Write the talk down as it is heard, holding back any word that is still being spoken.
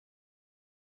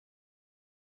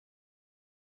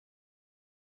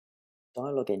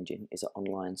Dialog Engine is an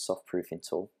online soft proofing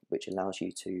tool which allows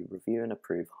you to review and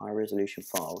approve high-resolution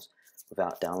files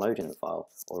without downloading the file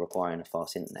or requiring a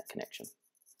fast internet connection.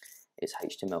 It's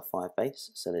HTML5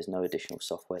 based, so there's no additional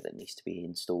software that needs to be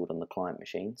installed on the client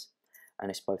machines, and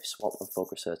it's both SWAP and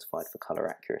FOGRA certified for colour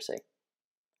accuracy.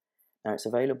 Now it's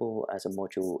available as a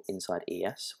module inside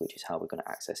ES, which is how we're going to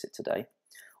access it today,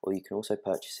 or you can also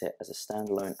purchase it as a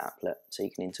standalone applet so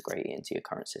you can integrate it into your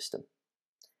current system.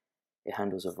 It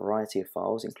handles a variety of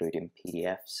files including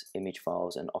PDFs, image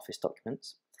files and Office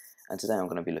documents, and today I'm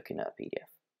going to be looking at a PDF.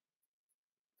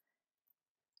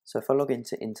 So if I log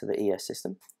into the ES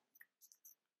system,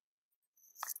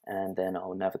 and then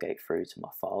I'll navigate through to my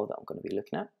file that I'm going to be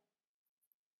looking at,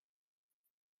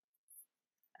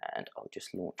 and I'll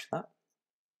just launch that.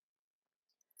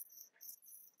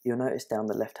 You'll notice down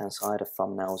the left hand side are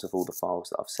thumbnails of all the files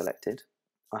that I've selected.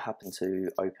 I happen to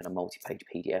open a multi-page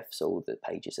PDF, so all the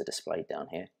pages are displayed down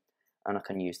here, and I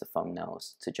can use the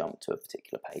thumbnails to jump to a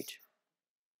particular page.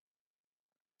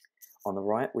 On the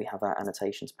right we have our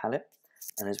Annotations palette,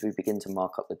 and as we begin to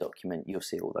mark up the document you'll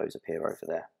see all those appear over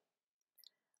there.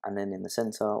 And then in the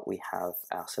centre we have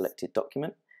our selected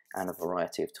document and a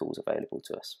variety of tools available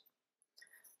to us.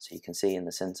 So you can see in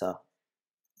the centre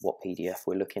what PDF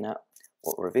we're looking at,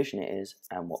 what revision it is,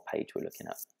 and what page we're looking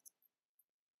at.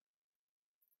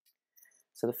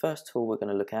 So the first tool we're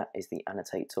going to look at is the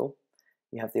Annotate tool.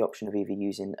 You have the option of either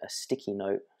using a sticky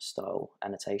note style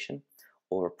annotation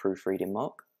or a proofreading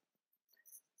mark.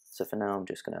 So for now I'm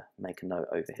just going to make a note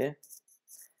over here.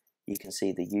 You can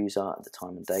see the user and the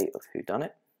time and date of who done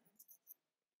it.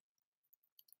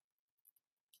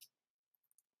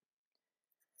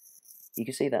 You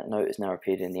can see that note has now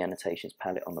appeared in the Annotations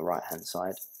palette on the right hand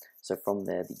side. So from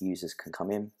there the users can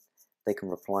come in, they can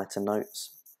reply to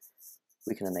notes,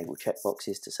 we can enable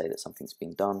checkboxes to say that something's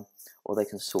been done, or they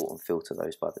can sort and filter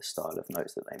those by the style of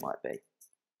notes that they might be.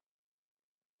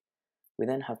 We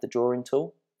then have the drawing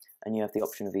tool, and you have the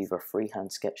option of either a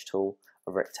freehand sketch tool,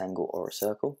 a rectangle or a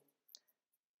circle.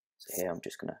 So here I'm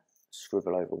just going to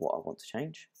scribble over what I want to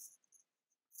change.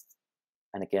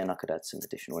 And again I could add some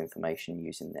additional information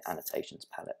using the Annotations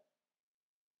palette.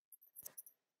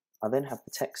 I then have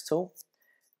the text tool,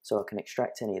 so I can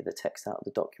extract any of the text out of the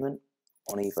document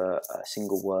on either a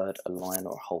single word, a line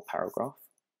or a whole paragraph.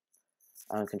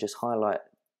 And I can just highlight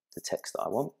the text that I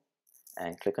want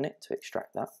and click on it to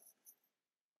extract that.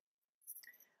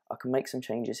 I can make some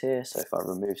changes here, so if I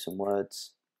remove some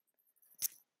words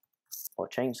or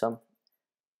change some,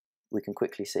 we can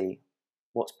quickly see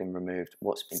what's been removed,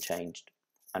 what's been changed,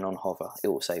 and on hover it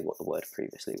will say what the word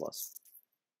previously was.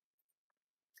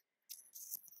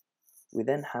 We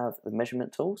then have the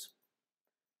measurement tools.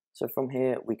 So from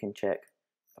here we can check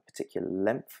a particular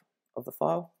length of the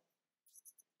file.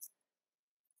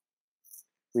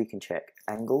 We can check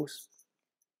angles,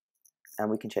 and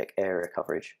we can check area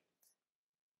coverage,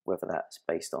 whether that's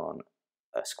based on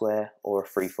a square or a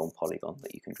freeform polygon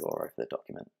that you can draw over the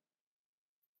document.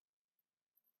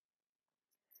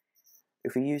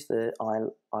 If we use the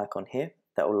icon here,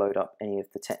 that will load up any of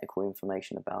the technical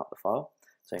information about the file,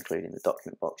 so including the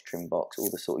document box, trim box,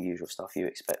 all the sort of usual stuff you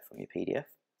expect from your PDF.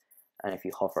 And if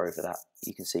you hover over that,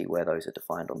 you can see where those are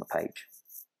defined on the page.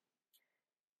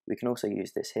 We can also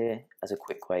use this here as a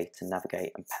quick way to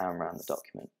navigate and pan around the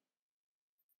document.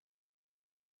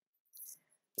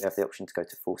 We have the option to go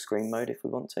to full screen mode if we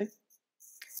want to.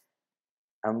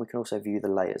 And we can also view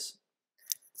the layers.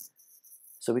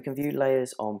 So we can view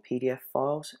layers on PDF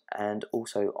files and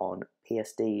also on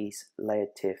PSDs,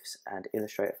 layered TIFFs and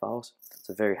Illustrator files.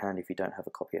 So very handy if you don't have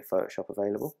a copy of Photoshop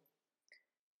available.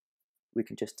 We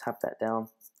can just tab that down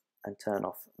and turn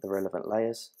off the relevant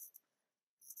layers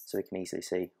so we can easily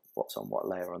see what's on what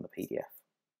layer on the PDF.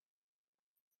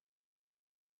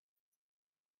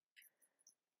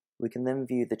 We can then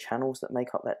view the channels that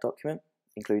make up that document,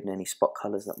 including any spot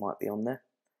colours that might be on there.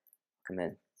 We can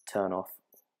then turn off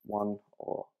one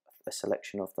or a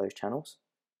selection of those channels.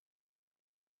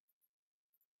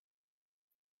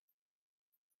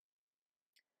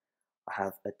 I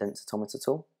have a densitometer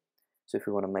tool. So if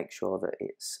we want to make sure that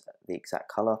it's the exact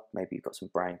colour, maybe you've got some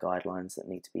brand guidelines that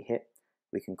need to be hit,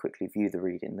 we can quickly view the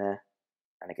reading there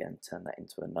and again turn that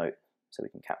into a note so we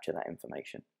can capture that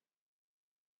information.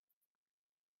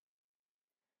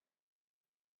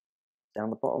 Down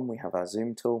the bottom we have our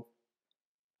zoom tool,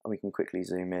 and we can quickly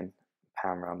zoom in,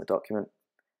 pan around the document,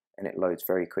 and it loads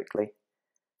very quickly.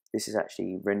 This is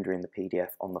actually rendering the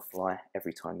PDF on the fly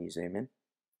every time you zoom in.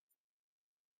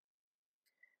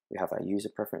 We have our user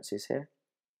preferences here.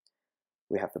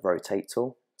 We have the rotate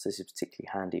tool, so this is particularly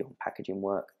handy on packaging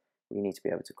work where you need to be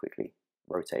able to quickly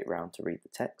rotate around to read the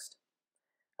text.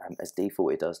 As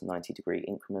default, it does 90-degree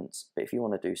increments, but if you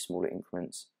want to do smaller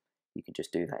increments, you can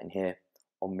just do that in here,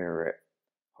 or mirror it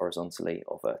horizontally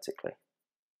or vertically.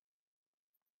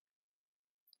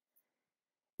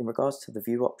 In regards to the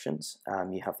view options,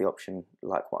 you have the option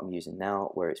like what I'm using now,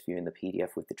 where it's viewing the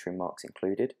PDF with the trim marks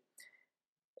included.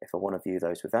 If I want to view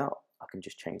those without, I can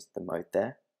just change the mode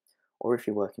there. Or if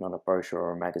you're working on a brochure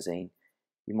or a magazine,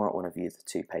 you might want to view the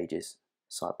 2 pages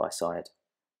side by side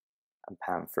and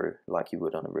pan through like you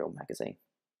would on a real magazine.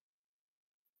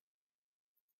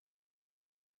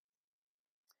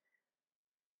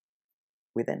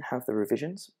 We then have the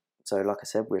revisions. So like I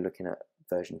said, we're looking at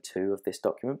version 2 of this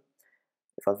document.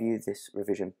 If I view this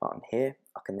revision button here,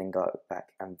 I can then go back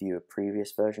and view a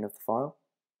previous version of the file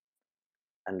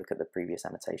and look at the previous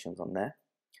annotations on there.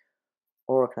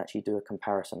 Or I can actually do a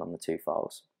comparison on the 2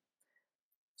 files.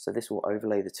 So this will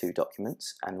overlay the 2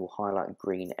 documents and will highlight in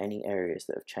green any areas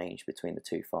that have changed between the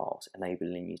 2 files,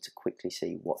 enabling you to quickly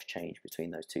see what's changed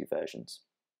between those 2 versions.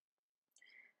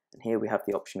 And here we have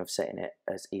the option of setting it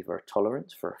as either a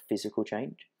tolerance for a physical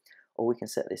change, or we can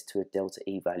set this to a delta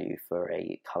E value for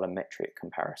a colorimetric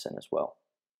comparison as well.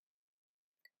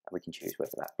 And we can choose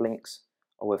whether that blinks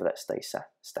or whether that stays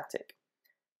static.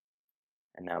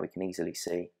 And now we can easily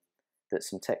see that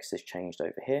some text has changed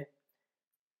over here,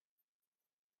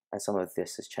 and some of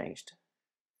this has changed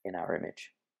in our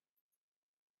image.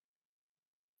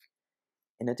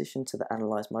 In addition to the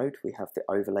Analyze mode, we have the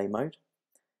Overlay mode.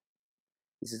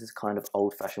 This is a kind of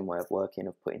old-fashioned way of working,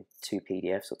 of putting 2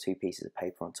 PDFs or 2 pieces of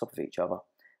paper on top of each other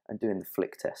and doing the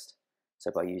flick test.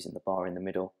 So by using the bar in the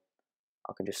middle,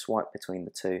 I can just swipe between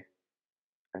the 2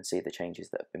 and see the changes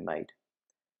that have been made.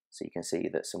 So you can see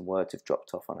that some words have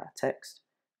dropped off on our text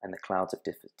and the clouds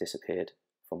have disappeared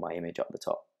from my image up the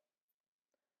top.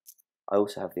 I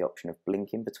also have the option of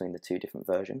blinking between the 2 different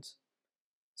versions,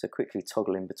 so quickly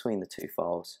toggling between the 2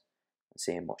 files and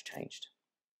seeing what's changed.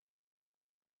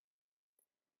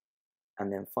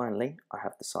 And then finally, I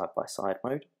have the side-by-side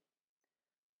mode.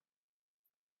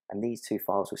 And these 2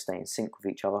 files will stay in sync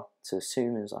with each other, so as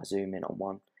soon as I zoom in on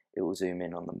one, it will zoom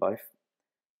in on them both.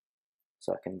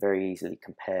 So I can very easily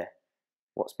compare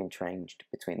what's been changed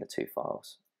between the 2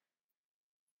 files.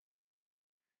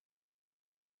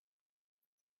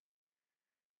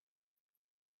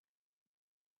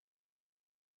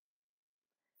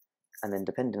 And then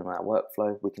depending on our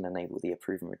workflow, we can enable the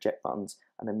approve and reject buttons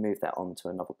and then move that on to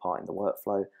another part in the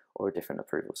workflow or a different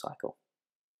approval cycle.